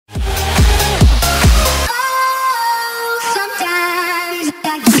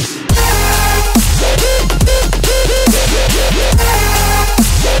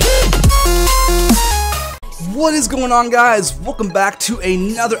What is going on, guys? Welcome back to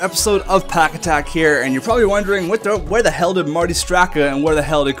another episode of Pack Attack here, and you're probably wondering where the hell did Marty Straka and where the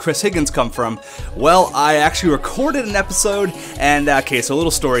hell did Chris Higgins come from? Well, I actually recorded an episode, and okay, so a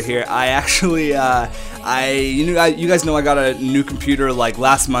little story here. I actually, you guys know I got a new computer like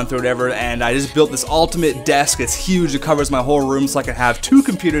last month or whatever, and I just built this ultimate desk. It's huge, it covers my whole room, so I can have two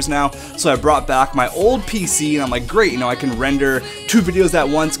computers now. So I brought back my old PC, and I'm like, great, I can render two videos at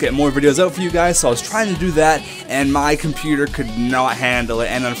once, get more videos out for you guys. So I was trying to do that, and my computer could not handle it,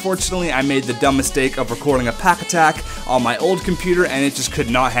 and unfortunately I made the dumb mistake of recording a Pack Attack on my old computer, and it just could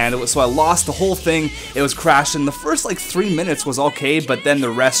not handle it, so I lost the whole thing. It was crashing. The first like 3 minutes was okay, but then the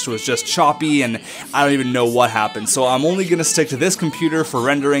rest was just choppy, and I don't even know what happened. So I'm only gonna stick to this computer for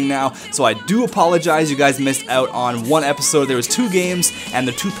rendering now, so I do apologize. You guys missed out on one episode. There was two games, and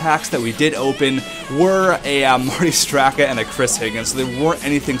the two packs that we did open were a Marty Straka and a Chris Higgins, so they weren't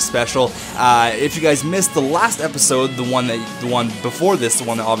anything special. If you guys missed the last episode, the one before this, the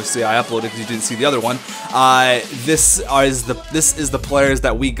one that obviously I uploaded because you didn't see the other one, this is the players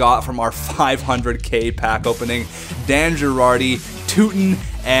that we got from our 500k pack opening. Dan Girardi, Tootin,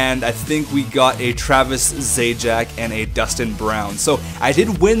 and I think we got a Travis Zajac and a Dustin Brown. So I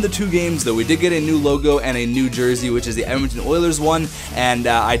did win the two games though. We did get a new logo and a new jersey, which is the Edmonton Oilers one, and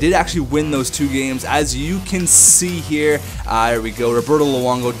I did actually win those two games. As you can see here, there we go, Roberto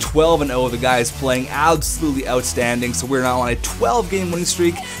Luongo, 12-0. The guy is playing absolutely outstanding, so we're now on a 12-game winning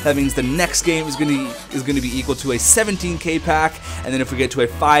streak. That means the next game is going to be equal to a 17k pack, and then if we get to a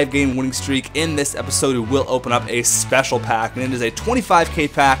 5-game winning streak in this episode, we will open up a special pack, and it is a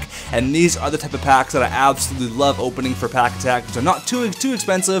 25k pack, and these are the type of packs that I absolutely love opening for Pack Attack, which are not too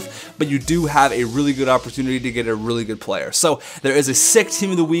expensive, but you do have a really good opportunity to get a really good player. So there is a sick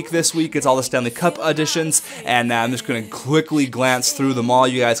team of the week this week. It's all the Stanley Cup editions, and I'm just going to quickly glance through them all.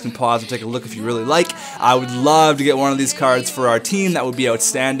 You guys can pause and take a look if you really like. I would love to get one of these cards for our team. That would be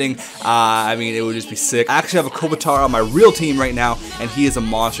outstanding. I mean, it would just be sick. I actually have a Kopitar on my real team right now, and he is a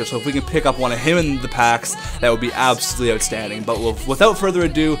monster, so if we can pick up one of him in the packs, that would be absolutely outstanding. But without further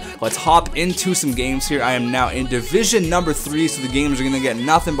ado, let's hop into some games here. I am now in Division number 3, so the games are going to get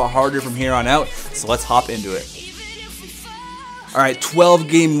nothing but harder from here on out, so let's hop into it. Alright,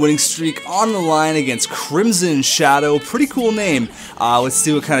 12-game winning streak on the line against Crimson Shadow. Pretty cool name. Let's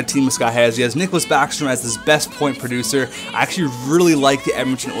see what kind of team this guy has. He has Nicholas Backstrom as his best point producer. I actually really like the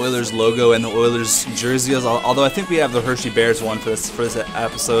Edmonton Oilers logo and the Oilers jerseys, although I think we have the Hershey Bears one for this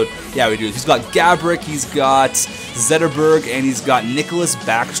episode. Yeah, we do. He's got Gabrick, he's got Zetterberg, and he's got Nicholas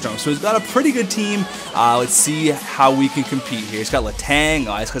Backstrom. So he's got a pretty good team. Let's see how we can compete here. He's got Letang.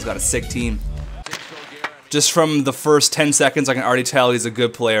 Oh, this guy's got a sick team. Just from the first 10 seconds, I can already tell he's a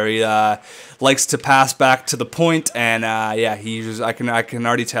good player. He likes to pass back to the point, and yeah, I can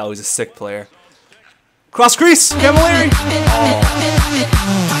already tell he's a sick player. Cross crease, Camilleri.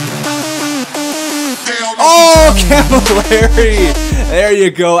 Oh, Camilleri! There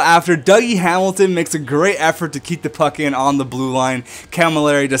you go. After Dougie Hamilton makes a great effort to keep the puck in on the blue line,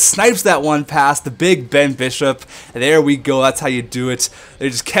 Camilleri just snipes that one past the big Ben Bishop. There we go. That's how you do it. They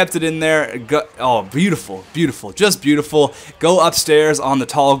just kept it in there. Oh, beautiful, beautiful, just beautiful. Go upstairs on the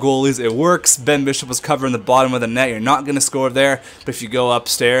tall goalies. It works. Ben Bishop was covering the bottom of the net. You're not going to score there, but if you go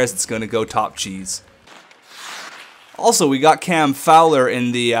upstairs, it's going to go top cheese. Also, we got Cam Fowler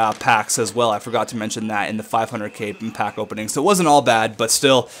in the packs as well. I forgot to mention that in the 500k pack opening. So it wasn't all bad, but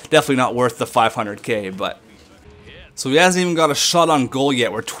still definitely not worth the 500k. But so he hasn't even got a shot on goal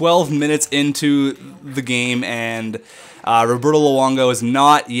yet. We're 12 minutes into the game, and Roberto Luongo has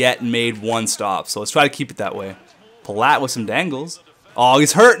not yet made one stop. So let's try to keep it that way. Palat with some dangles. Oh,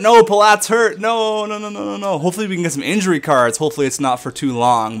 he's hurt. No, Palat's hurt. No. Hopefully we can get some injury cards. Hopefully it's not for too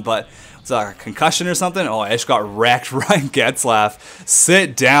long, but it's like a concussion or something. Oh, I just got wrecked. Ryan Getzlaf.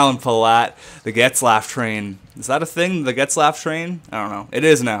 Sit down, Palat. The Getzlaf train. Is that a thing? The Getzlaf train? I don't know. It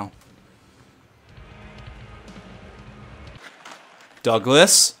is now.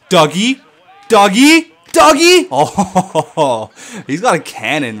 Douglas. Dougie. Oh, he's got a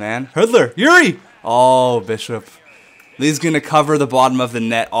cannon, man. Hurdler. Yuri. Oh, Bishop. He's going to cover the bottom of the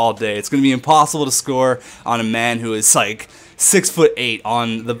net all day. It's going to be impossible to score on a man who is like 6'8"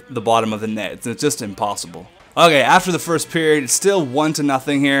 on the bottom of the net. It's just impossible. Okay, after the first period, it's still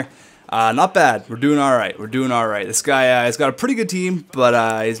 1-0 here. Not bad. We're doing all right. This guy has got a pretty good team,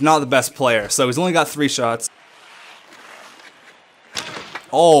 but he's not the best player. So he's only got 3 shots.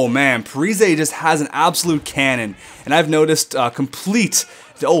 Oh man, Parise just has an absolute cannon, and I've noticed complete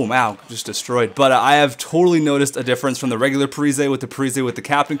Oh, wow, just destroyed. But I have totally noticed a difference from the regular Parise with the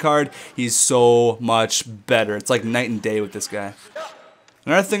captain card. He's so much better. It's like night and day with this guy.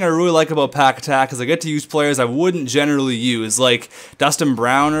 Another thing I really like about Pack Attack is I get to use players I wouldn't generally use, like Dustin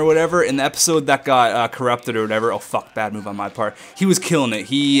Brown or whatever. In the episode that got corrupted or whatever, oh fuck, bad move on my part. He was killing it.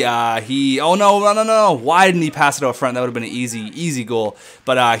 Oh no. Why didn't he pass it out front? That would have been an easy goal.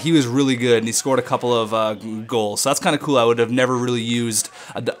 But he was really good, and he scored a couple of goals. So that's kind of cool. I would have never really used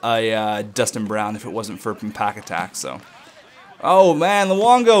a Dustin Brown if it wasn't for Pack Attack. So, oh man,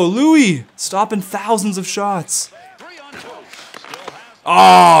 Luongo, Louis, stopping thousands of shots.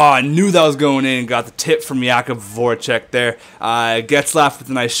 Oh, I knew that was going in. Got the tip from Jakub Voracek there. Getzlaf with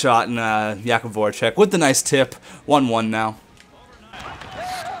a nice shot, and Jakub Voracek with the nice tip. 1-1 now.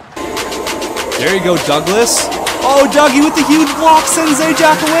 There you go, Douglas. Oh, Dougie with the huge block sends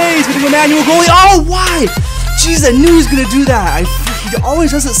Zajac away. He's getting a manual goalie. Oh, why? Jeez, I knew he was going to do that. He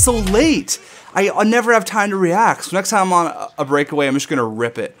always does it so late. I'll never have time to react. So next time I'm on a breakaway, I'm just going to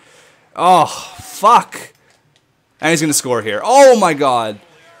rip it. Oh, fuck. And he's going to score here. Oh, my God.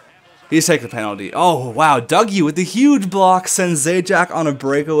 He's taking the penalty. Oh, wow. Dougie with the huge block sends Zajac on a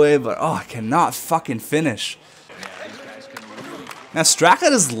breakaway, but, oh, I cannot fucking finish. Now, Straka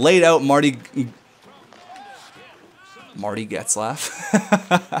just laid out Marty Getzlaf.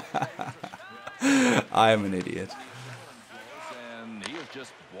 I am an idiot.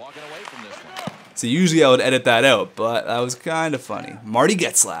 So usually I would edit that out, but that was kind of funny. Marty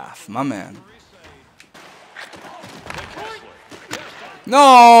Getzlaf, my man.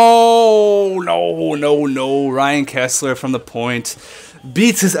 No. Ryan Kessler from the point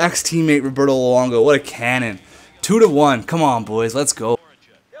beats his ex-teammate Roberto Luongo. What a cannon. 2-1. Come on, boys. Let's go.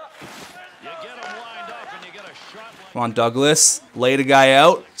 Come on, Douglas. Lay the guy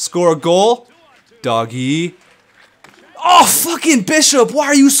out. Score a goal. Doggy. Oh, fucking Bishop. Why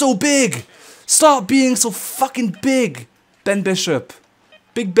are you so big? Stop being so fucking big. Ben Bishop.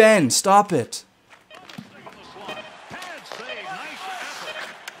 Big Ben. Stop it.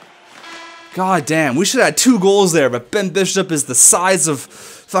 God damn, we should have had 2 goals there, but Ben Bishop is the size of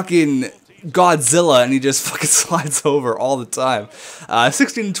fucking Godzilla, and he just fucking slides over all the time.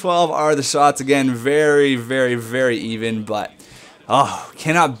 16-12 are the shots. Again, very even, but oh,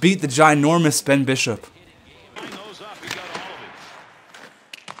 cannot beat the ginormous Ben Bishop.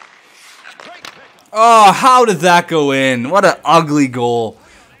 Oh, how did that go in? What an ugly goal.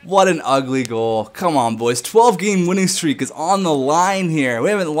 What an ugly goal. Come on, boys. 12-game winning streak is on the line here.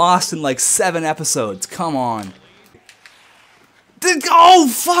 We haven't lost in like 7 episodes. Come on. Oh,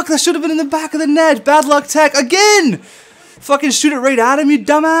 fuck. That should have been in the back of the net. Bad luck, Tech. Again. Fucking shoot it right at him, you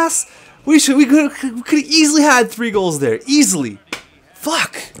dumbass. We could have easily had 3 goals there. Easily.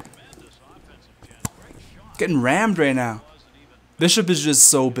 Fuck. Getting rammed right now. Bishop is just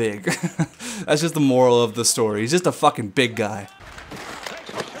so big. That's just the moral of the story. He's just a fucking big guy.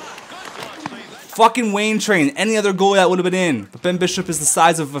 Fucking Wayne Train. Any other goal that would have been in. But Ben Bishop is the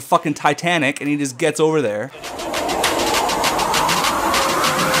size of a fucking Titanic, and he just gets over there.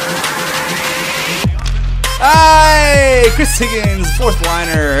 Hey! Chris Higgins, 4th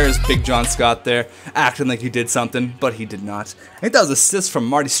liner. There's Big John Scott there, acting like he did something, but he did not. I think that was an assist from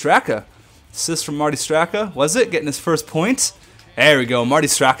Marty Straka. Assist from Marty Straka, was it? Getting his first point. There we go, Marty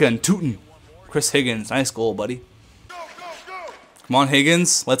Straka and Tootin. Chris Higgins, nice goal, buddy. Come on,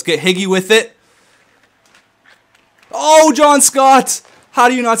 Higgins. Let's get Higgy with it. Oh, John Scott! How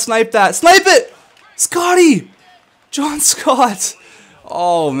do you not snipe that? Snipe it! Scotty! John Scott!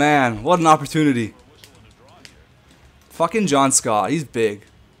 Oh, man. What an opportunity. Fucking John Scott. He's big.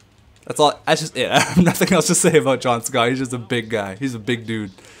 That's all. That's just it. I have nothing else to say about John Scott. He's just a big guy. He's a big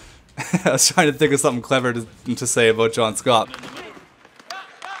dude. I was trying to think of something clever to say about John Scott.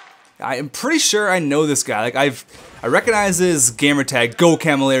 I am pretty sure I know this guy. Like I recognize his gamertag. Go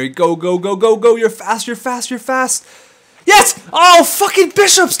Camilleri. Go, go, go, go, go. You're fast, you're fast, you're fast. Yes! Oh, fucking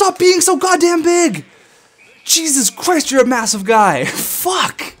Bishop! Stop being so goddamn big! Jesus Christ, you're a massive guy.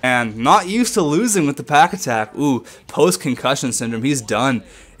 Fuck! And not used to losing with the Pack Attack. Ooh, post-concussion syndrome. He's done.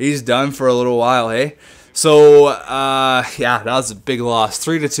 He's done for a little while, hey? So, yeah, that was a big loss.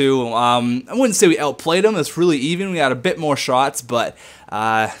 3-2. I wouldn't say we outplayed them. It's really even. We had a bit more shots, but,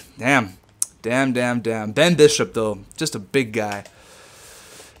 damn. Ben Bishop, though, just a big guy.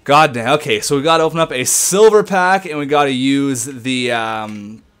 God damn. Okay, so we got to open up a silver pack, and we got to use the,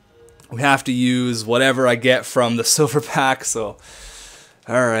 we have to use whatever I get from the silver pack, so...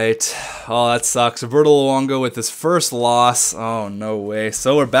 Alright. Oh, that sucks. Roberto Luongo with his first loss. Oh, no way.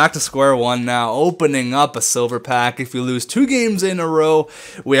 So we're back to square one now, opening up a silver pack. If we lose 2 games in a row,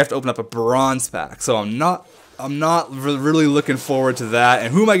 we have to open up a bronze pack. So I'm not I'm not really looking forward to that.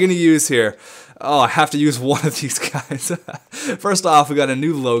 And who am I going to use here? Oh, I have to use one of these guys. First off, we got a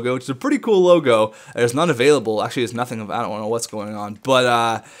new logo, which is a pretty cool logo. It's not available. Actually, it's nothing. I don't know what's going on.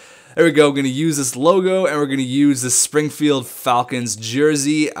 But there we go. We're going to use this logo, and we're going to use this Springfield Falcons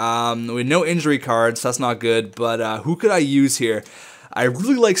jersey. We have no injury cards, so that's not good. But who could I use here? I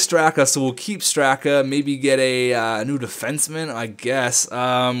really like Straka, so we'll keep Straka. Maybe get a new defenseman, I guess. We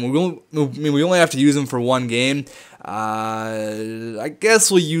only have to use him for one game. I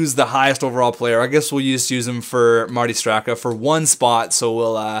guess we'll use the highest overall player. I guess we'll use him for Marty Straka for one spot. So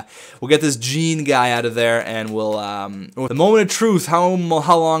we'll get this Gene guy out of there, and we'll the moment of truth. How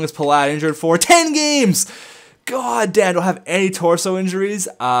long is Palat injured for? 10 games. God damn, do I have any torso injuries?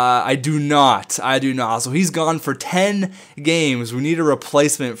 I do not. So he's gone for 10 games. We need a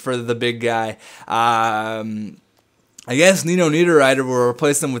replacement for the big guy. I guess Nino Niederreiter will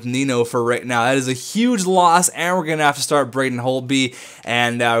replace him with Nino for right now. That is a huge loss, and we're going to have to start Braden Holtby,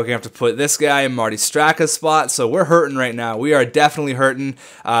 and we're going to have to put this guy in Marty Straka's spot, so we're hurting right now. We are definitely hurting.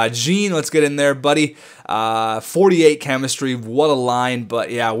 Gene, let's get in there, buddy. 48 chemistry, what a line,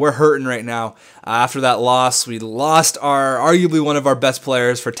 but yeah, we're hurting right now. After that loss, we lost arguably one of our best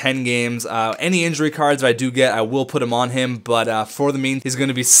players for 10 games. Any injury cards I do get, I will put them on him, but for the meantime, he's going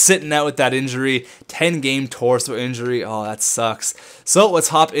to be sitting out with that injury, 10-game torso injury. Oh, that sucks. So let's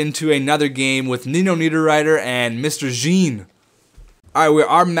hop into another game with Nino Niederreiter and Mr. Gene. All right, we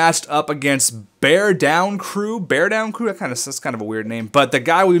are matched up against Bear Down Crew. Bear Down Crew, that's kind of a weird name. But the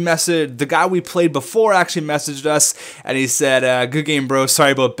guy we played before actually messaged us, and he said, "Good game, bro.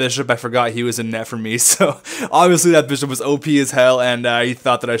 Sorry about Bishop. I forgot he was in net for me." So obviously that Bishop was OP as hell, and he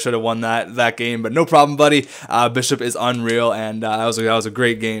thought that I should have won that game. But no problem, buddy. Bishop is unreal, and that was a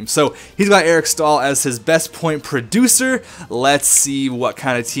great game. So he's got Eric Stahl as his best point producer. Let's see what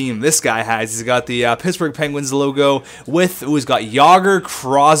kind of team this guy has. He's got the Pittsburgh Penguins logo he's got Yager,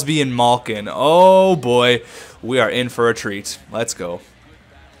 Crosby, and Malkin. Oh boy, we are in for a treat. Let's go.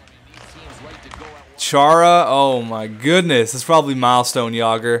 Chara, oh my goodness, this is probably Milestone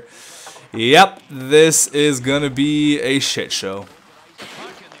Yager. Yep, this is gonna be a shit show.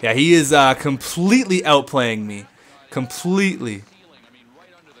 Yeah, he is completely outplaying me. Completely.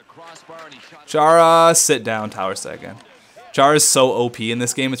 Chara, sit down, tower second. Chara is so OP in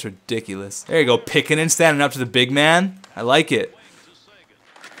this game, it's ridiculous. There you go, picking and standing up to the big man. I like it.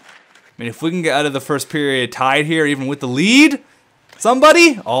 I mean, if we can get out of the first period tied here, even with the lead,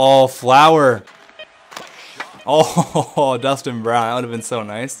 somebody? Oh, Flower. Oh, Dustin Brown. That would have been so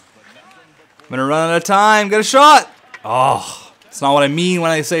nice. I'm going to run out of time. Get a shot. Oh, it's not what I mean when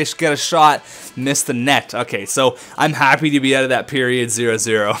I say get a shot. Miss the net. Okay, so I'm happy to be out of that period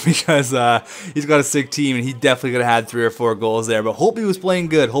 0-0 because he's got a sick team and he definitely could have had 3 or 4 goals there. But Holtby was playing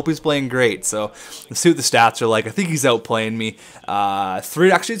good. Holtby's playing great. So let's see what the stats are like. I think he's outplaying me.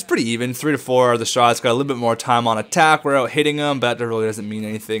 Actually, it's pretty even. 3 to 4 are the shots. Got a little bit more time on attack. We're out hitting him, but that really doesn't mean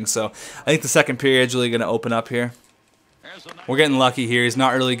anything. So I think the second period is really going to open up here. We're getting lucky here. He's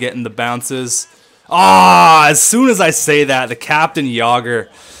not really getting the bounces. Ah, as soon as I say that, the captain Yager.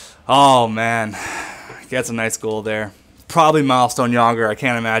 Oh, man. Gets a nice goal there. Probably Milestone Yager. I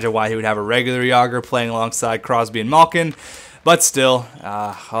can't imagine why he would have a regular Yager playing alongside Crosby and Malkin. But still,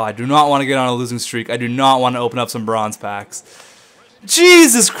 I do not want to get on a losing streak. I do not want to open up some bronze packs.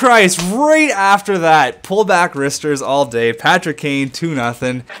 Jesus Christ. Right after that. Pull back wristers all day. Patrick Kane,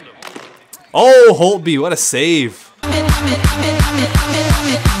 2-0. Oh, Holtby. What a save.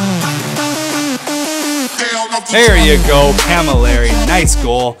 There you go, Camilleri. Nice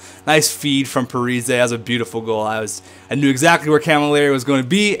goal. Nice feed from Parise. That was a beautiful goal. I knew exactly where Camilleri was going to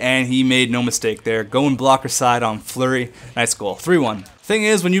be, and he made no mistake there. Going blocker side on Fleury. Nice goal. 3-1. Thing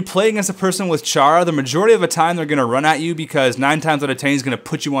is, when you play against a person with Chara, the majority of the time they're going to run at you because 9 times out of 10 he's going to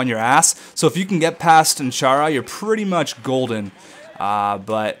put you on your ass. So if you can get past Chara, you're pretty much golden.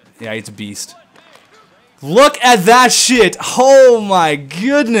 But yeah, he's a beast. Look at that shit. Oh my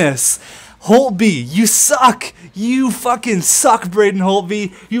goodness. Holtby, you suck. You fucking suck, Braden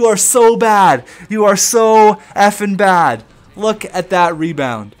Holtby. You are so bad. You are so effing bad. Look at that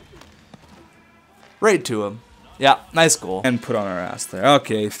rebound. Right to him. Yeah, nice goal. And put on our ass there.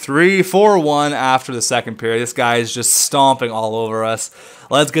 Okay, 3-4-1 after the second period. This guy is just stomping all over us.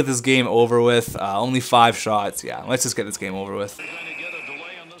 Let's get this game over with. Only 5 shots. Yeah, let's just get this game over with.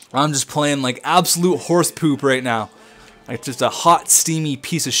 I'm just playing like absolute horse poop right now. Like just a hot, steamy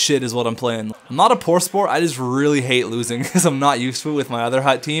piece of shit is what I'm playing. I'm not a poor sport. I just really hate losing because I'm not used to it with my other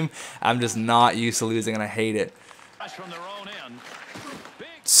hot team. I'm just not used to losing and I hate it.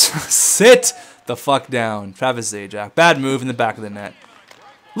 Sit the fuck down. Travis Zajac. Bad move in the back of the net.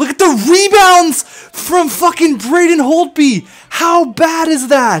 Look at the rebounds from fucking Braden Holtby. How bad is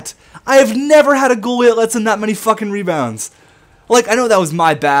that? I have never had a goalie that lets in that many fucking rebounds. Like, I know that was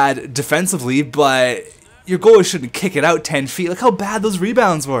my bad defensively, but your goalie shouldn't kick it out 10 feet. Look how bad those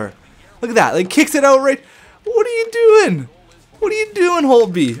rebounds were. Look at that. Like, kicks it out right. What are you doing? What are you doing,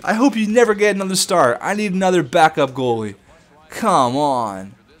 Holtby? I hope you never get another start. I need another backup goalie. Come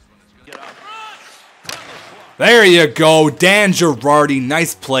on. There you go. Dan Girardi.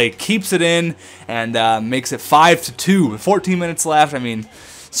 Nice play. Keeps it in and makes it 5-2. 14 minutes left. I mean,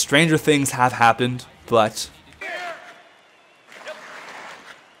 stranger things have happened, but...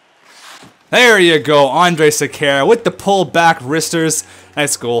 There you go, Andre Sekera with the pull-back wristers.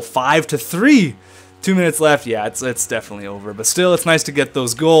 Nice goal, 5-3. 2 minutes left. Yeah, it's definitely over, but still, it's nice to get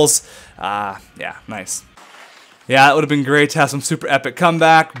those goals. Yeah, nice. Yeah, it would have been great to have some super epic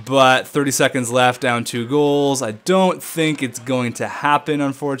comeback, but 30 seconds left, down 2 goals. I don't think it's going to happen,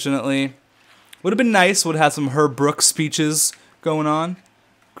 unfortunately. Would have been nice. Would have had some Herb Brooks speeches going on.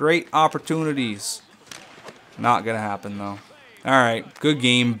 Great opportunities. Not gonna happen though. All right, good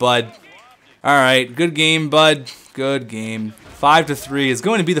game, bud. Alright, good game, bud. Good game. 5-3 is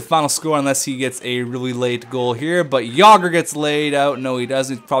going to be the final score unless he gets a really late goal here. But Yager gets laid out. No, he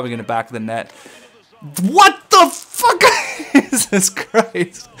doesn't. He's probably going to back the net. What the fuck? Jesus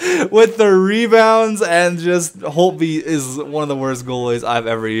Christ. With the rebounds and just Holtby is one of the worst goalies I've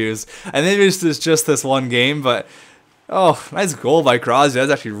ever used. And maybe it's just this one game, but... Oh, nice goal by Crosby.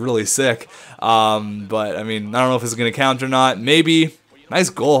 That's actually really sick. But, I mean, I don't know if it's going to count or not. Maybe... Nice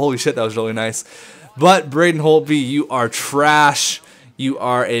goal. Holy shit, that was really nice. But Braden Holtby, you are trash. You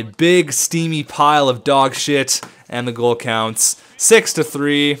are a big, steamy pile of dog shit. And the goal counts.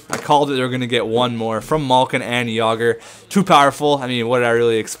 6-3. I called it they were going to get one more from Malkin and Yager. Too powerful. I mean, what did I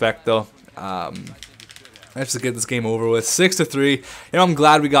really expect, though? Let's just get this game over with. 6-3. You know, I'm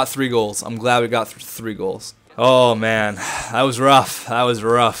glad we got 3 goals. I'm glad we got 3 goals. Oh, man. That was rough. That was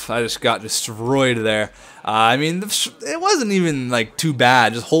rough. I just got destroyed there. I mean, it wasn't even, like, too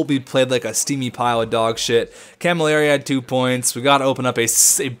bad. Just Holtby played like a steamy pile of dog shit. Camilleri had 2 points. We got to open up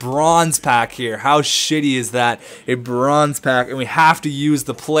a bronze pack here. How shitty is that? A bronze pack. And we have to use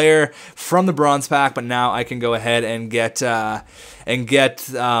the player from the bronze pack. But now I can go ahead and get that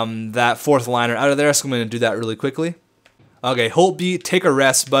 4th liner out of there. So I'm going to do that really quickly. Okay, Holtby, take a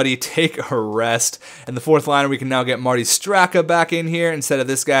rest, buddy. Take a rest. And the 4th liner, we can now get Marty Straka back in here instead of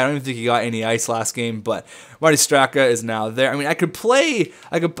this guy. I don't even think he got any ice last game, but Marty Straka is now there. I mean,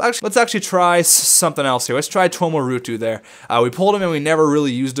 let's actually try something else here. Let's try Tomo Rutu there. We pulled him and we never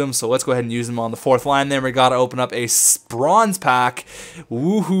really used him, so let's go ahead and use him on the 4th line. Then we got to open up a bronze pack.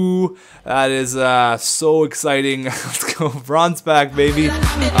 Woohoo! That is so exciting. Let's go bronze pack, baby.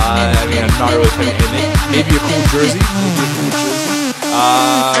 I mean, I'm not really putting anything. Maybe a cool jersey.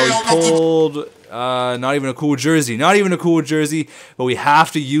 We pulled not even a cool jersey. Not even a cool jersey, but we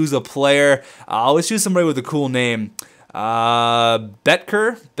have to use a player. Let's use somebody with a cool name.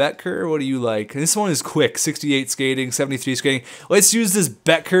 Betker? Betker, what do you like? This one is quick. 68 skating, 73 skating. Let's use this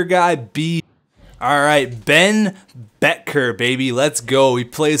Betker guy, B. Alright, Ben Betker, baby. Let's go. He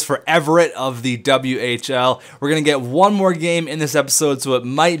plays for Everett of the WHL. We're going to get one more game in this episode, so it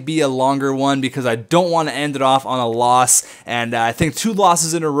might be a longer one because I don't want to end it off on a loss. And I think 2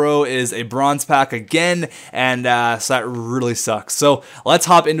 losses in a row is a bronze pack again, and so that really sucks. So let's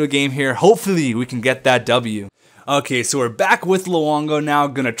hop into a game here. Hopefully we can get that W. Okay, so we're back with Luongo now,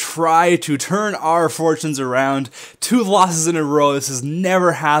 gonna try to turn our fortunes around. 2 losses in a row. This has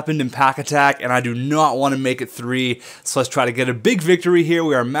never happened in Pack Attack, and I do not want to make it 3. So let's try to get a big victory here.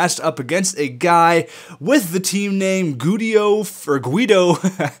 We are matched up against a guy with the team name Guido for life.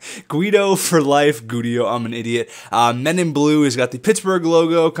 Guido, I'm an idiot. Men in blue. He's got the Pittsburgh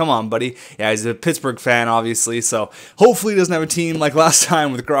logo. Come on, buddy. Yeah, he's a Pittsburgh fan, obviously. So hopefully he doesn't have a team like last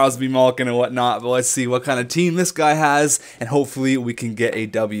time with Crosby, Malkin, and whatnot. But let's see what kind of team this guy has, and hopefully we can get a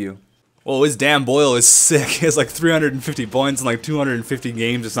W. Well, his Dan Boyle is sick. He has like 350 points in like 250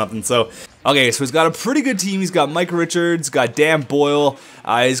 games or something. So, okay, so he's got a pretty good team. He's got Mike Richards, got Dan Boyle.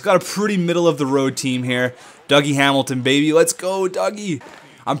 He's got a pretty middle of the road team here. Dougie Hamilton, baby. Let's go, Dougie.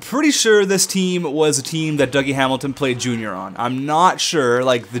 I'm pretty sure this team was a team that Dougie Hamilton played junior on. I'm not sure,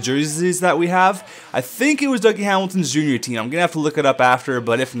 like the jerseys that we have. I think it was Dougie Hamilton's junior team. I'm going to have to look it up after,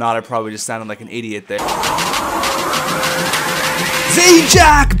 but if not, I probably just sounded like an idiot there.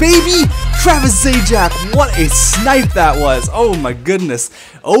 Zajac, baby! Travis Zajac, what a snipe that was. Oh my goodness.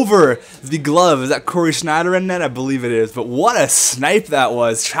 Over the glove. Is that Corey Schneider in net? I believe it is. But what a snipe that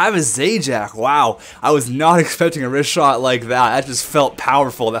was. Travis Zajac. Wow. I was not expecting a wrist shot like that. That just felt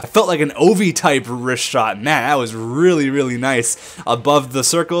powerful. That felt like an Ovi type wrist shot. Man, that was really, really nice. Above the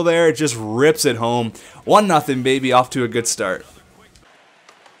circle there, it just rips it home. 1-0, baby. Off to a good start.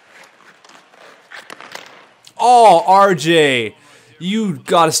 Oh, RJ. You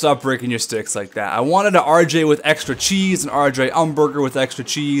gotta stop breaking your sticks like that. I wanted an RJ with extra cheese, an RJ Umburger with extra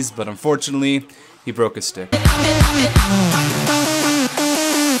cheese, but unfortunately, he broke his stick.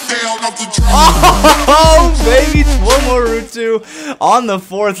 Oh, baby, Twomorutu on the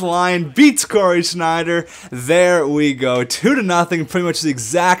 4th line, beats Corey Schneider. There we go, 2-0, pretty much the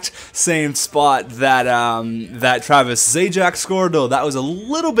exact same spot that that Travis Zajac scored, though that was a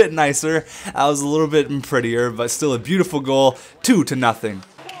little bit nicer, that was a little bit prettier, but still a beautiful goal, 2-0.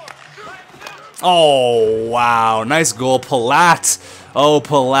 Oh, wow, nice goal, Palat. Oh,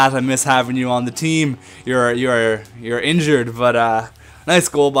 Palat, I miss having you on the team. You're injured, but nice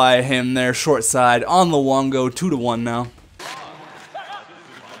goal by him there, short side on Luongo, 2-1 now.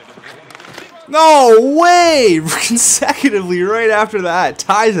 No way! Consecutively right after that,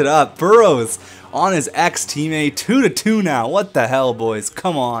 ties it up. Burrows on his ex-teammate, 2-2 now. What the hell, boys?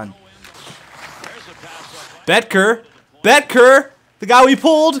 Come on. Betker, the guy we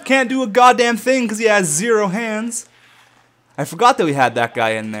pulled, can't do a goddamn thing because he has 0 hands. I forgot that we had that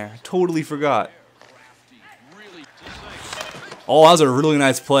guy in there. Totally forgot. Oh, that was a really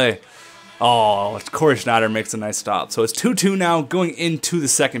nice play. Oh, Corey Schneider makes a nice stop. So it's 2-2 now going into the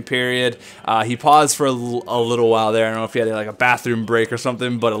second period. He paused for a little while there. I don't know if he had like a bathroom break or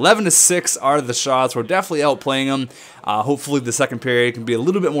something, but 11-6 are the shots. We're definitely outplaying them. Hopefully the second period can be a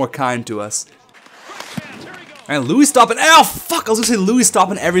little bit more kind to us. And Louis stopping. Oh, fuck. I was going to say Louis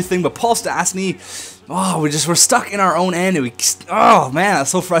stopping everything, but Paul Stastny. Oh, we're stuck in our own end. And oh, man,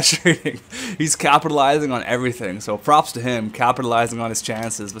 that's so frustrating. He's capitalizing on everything. So props to him, capitalizing on his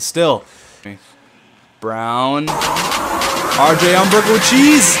chances. But still. Brown. RJ Umburger with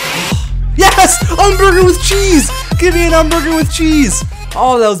cheese. Yes! Umburger with cheese! Give me an Umburger with cheese!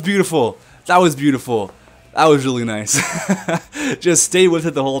 Oh, that was beautiful. That was beautiful. That was really nice. Just stay with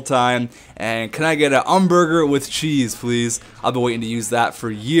it the whole time. And can I get an Umburger with cheese, please? I've been waiting to use that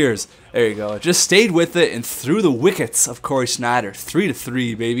for years. There you go. Just stayed with it and through the wickets of Corey Schneider.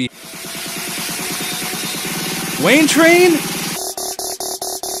 3-3, baby. Wayne Train?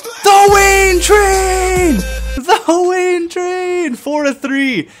 The Wayne Train! The Wayne Train!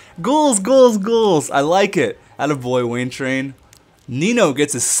 4-3. Goals, goals, goals. I like it. Attaboy, Wayne Train. Nino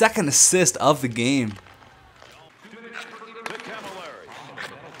gets his 2nd assist of the game.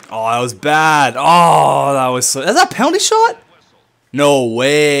 Oh, that was bad. Oh, that was so... Is that a penalty shot? No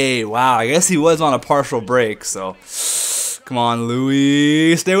way. Wow, I guess he was on a partial break, so... Come on,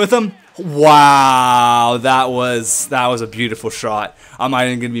 Louis. Stay with him. Wow, that was a beautiful shot. I'm not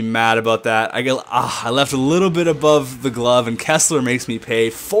even going to be mad about that. I left a little bit above the glove, and Kessler makes me pay.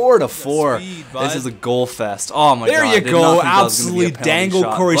 4-4. This is a goal fest. Oh my god. There you go. Absolutely dangle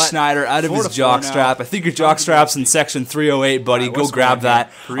Corey Schneider out of his jockstrap. I think your jockstrap's in section 308, buddy. Go grab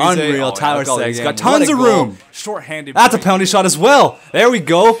that. Unreal. Tyler Seguin's got tons of room. Short-handed. That's a penalty shot as well. There we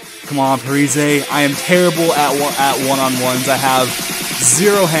go. Come on, Parise. I am terrible at one-on-ones. I have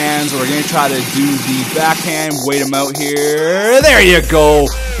 0 hands. We're going to try to do the backhand. Wait him out here. There you go.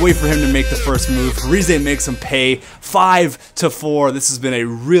 Wait for him to make the first move. Parise makes him pay. 5-4. This has been a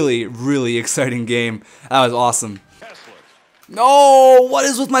really, really exciting game. That was awesome. No, what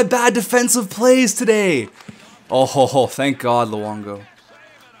is with my bad defensive plays today? Oh, thank God, Luongo.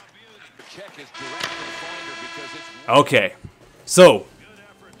 Okay, so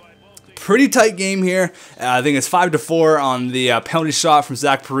pretty tight game here. I think it's 5-4 on the penalty shot from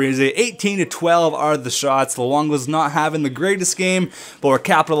Zach Parise. 18-12 are the shots. Luongo's not having the greatest game, but we're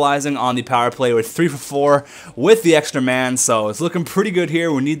capitalizing on the power play with 3-for-4 with the extra man. So it's looking pretty good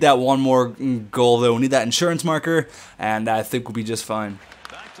here. We need that one more goal, though. We need that insurance marker, and I think we'll be just fine.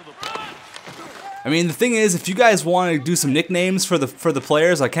 I mean, the thing is, if you guys want to do some nicknames for the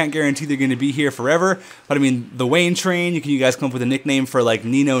players, I can't guarantee they're going to be here forever. But I mean, the Wayne Train, you guys come up with a nickname for like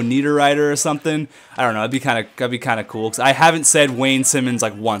Nino Niederreiter or something. I don't know. That'd be kind of cool. Because I haven't said Wayne Simmons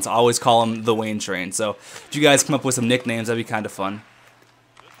like once. I always call him the Wayne Train. So if you guys come up with some nicknames, that'd be kind of fun.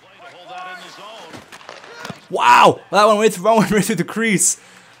 Wow, that one went right through the crease.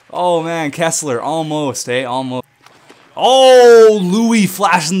 Oh man, Kessler, almost, almost. Oh, Louis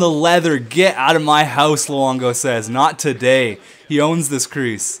flashing the leather. Get out of my house, Luongo says. Not today. He owns this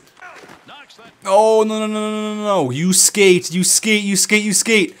crease. Oh, no. You skate.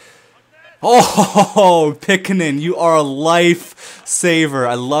 Oh, Pikkanen, you are a lifesaver.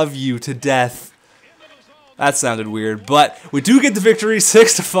 I love you to death. That sounded weird, but we do get the victory,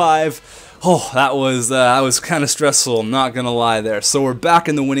 6-5. Oh, that was kind of stressful, I'm not gonna lie there. So we're back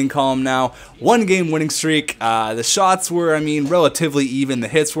in the winning column now. 1-game winning streak. The shots were, I mean, relatively even. The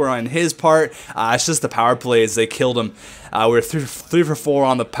hits were on his part. It's just the power plays, they killed him. We were 3 for 4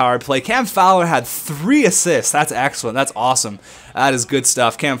 on the power play. Cam Fowler had 3 assists. That's excellent. That's awesome. That is good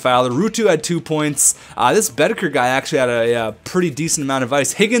stuff. Cam Fowler. Rutu had 2 points. This Bedeker guy actually had a pretty decent amount of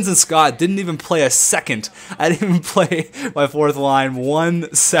ice. Higgins and Scott didn't even play a second. I didn't even play my 4th line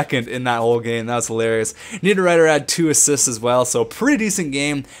 1 second in that whole game. That was hilarious. Niederreiter had 2 assists as well, so pretty decent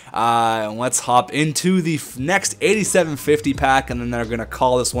game. Let's hop into the next 8750 pack, and then they're going to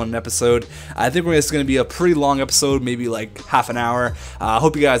call this one an episode. I think it's going to be a pretty long episode, maybe like half an hour. I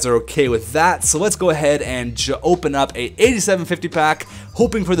hope you guys are okay with that. So let's go ahead and open up a 8750 pack,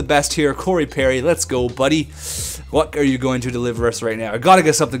 hoping for the best here. Corey Perry, let's go, buddy. What are you going to deliver us right now? I gotta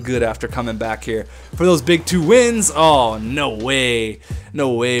get something good after coming back here for those big 2 wins. Oh, no way.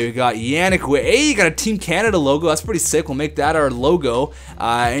 No way. We got Yannick. Hey, you got a Team Canada logo. That's pretty sick. We'll make that our logo.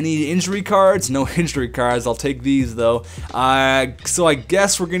 Any injury cards? No injury cards. I'll take these, though. So I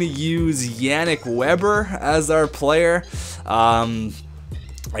guess we're going to use Yannick Weber as our player.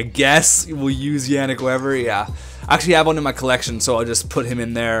 I guess we'll use Yannick Weber. Yeah. I actually have one in my collection, so I'll just put him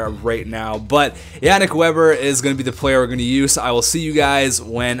in there right now. But Yannick Weber is going to be the player we're going to use. I will see you guys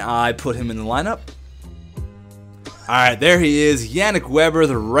when I put him in the lineup. Alright, there he is, Yannick Weber,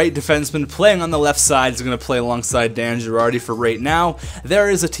 the right defenseman, playing on the left side. He's going to play alongside Dan Girardi for right now. There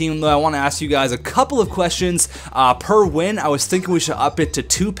is a team, though. I want to ask you guys a couple of questions per win. I was thinking we should up it to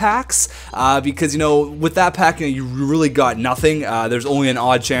 2 packs because, you know, with that pack, you really got nothing. There's only an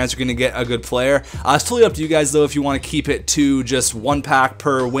odd chance you're going to get a good player. It's totally up to you guys, though, if you want to keep it to just 1 pack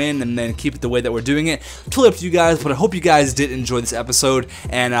per win and then keep it the way that we're doing it. Totally up to you guys, but I hope you guys did enjoy this episode.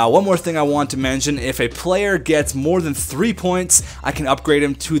 And one more thing I want to mention, if a player gets more than 3 points, I can upgrade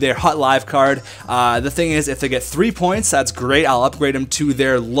them to their Hut Live card. The thing is, if they get 3 points, that's great. I'll upgrade them to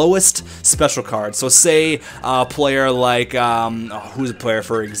their lowest special card. So say a player like, who's a player,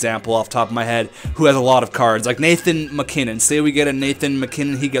 for example, off the top of my head, who has a lot of cards, like Nathan McKinnon. Say we get a Nathan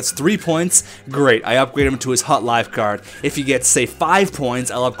McKinnon, he gets 3 points, great. I upgrade him to his Hut Live card. If he gets, say, 5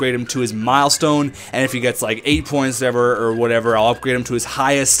 points, I'll upgrade him to his milestone, and if he gets like 8 points or whatever, I'll upgrade him to his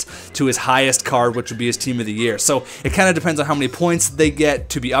highest card, which would be his team of the year. So it kind of depends on how many points they get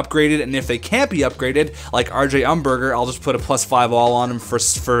to be upgraded, and if they can't be upgraded, like RJ Umberger, I'll just put a +5 all on him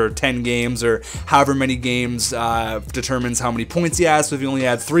for 10 games, or however many games determines how many points he has. So if he only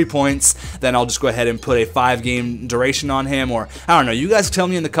had 3 points, then I'll just go ahead and put a 5-game duration on him, or I don't know. You guys tell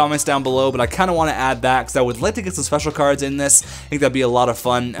me in the comments down below, but I kind of want to add that because I would like to get some special cards in this. I think that'd be a lot of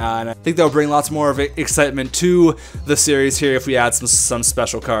fun, and I think that would bring lots more of excitement to the series here if we add some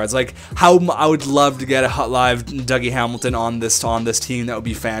special cards. Like how I would love to get a Hut Live Dougie Hamilton on this team. That would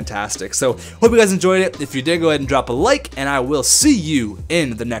be fantastic. So hope you guys enjoyed it. If you did, go ahead and drop a like, and I will see you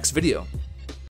in the next video.